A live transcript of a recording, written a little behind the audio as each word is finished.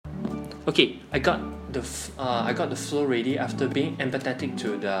Okay, I got the flow ready after being empathetic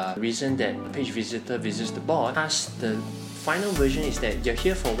to the reason that page visitor visits the bot. Thus, the final version is that you're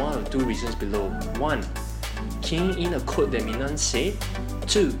here for one or two reasons below. 1. Keying in a code that Min-An said.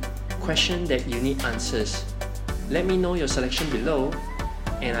 2. Question that you need answers. Let me know your selection below,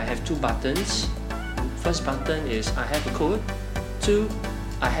 and I have two buttons. First button is I have a code. 2.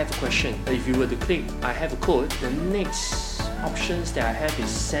 I have a question. If you were to click I have a code, the next options that I have is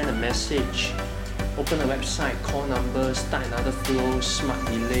send a message, open a website, call number, start another flow, smart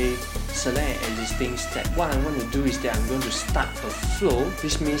delay, select an existing step. What I want to do is that I'm going to start a flow.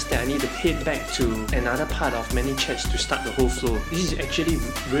 This means that I need to head back to another part of ManyChats to start the whole flow. This is actually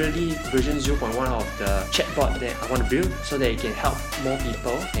really version 0.1 of the chatbot that I want to build so that it can help more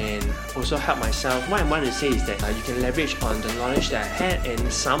people and also help myself. What I want to say is that you can leverage on the knowledge that I had,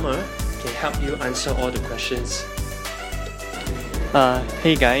 and Summer can help you answer all the questions.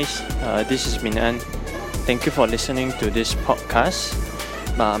 Hey guys, this is Min-An. Thank you for listening to this podcast.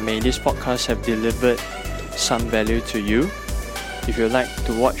 May this podcast have delivered some value to you. If you'd like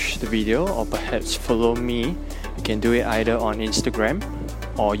to watch the video or perhaps follow me, you can do it either on Instagram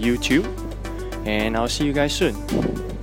or YouTube. And I'll see you guys soon.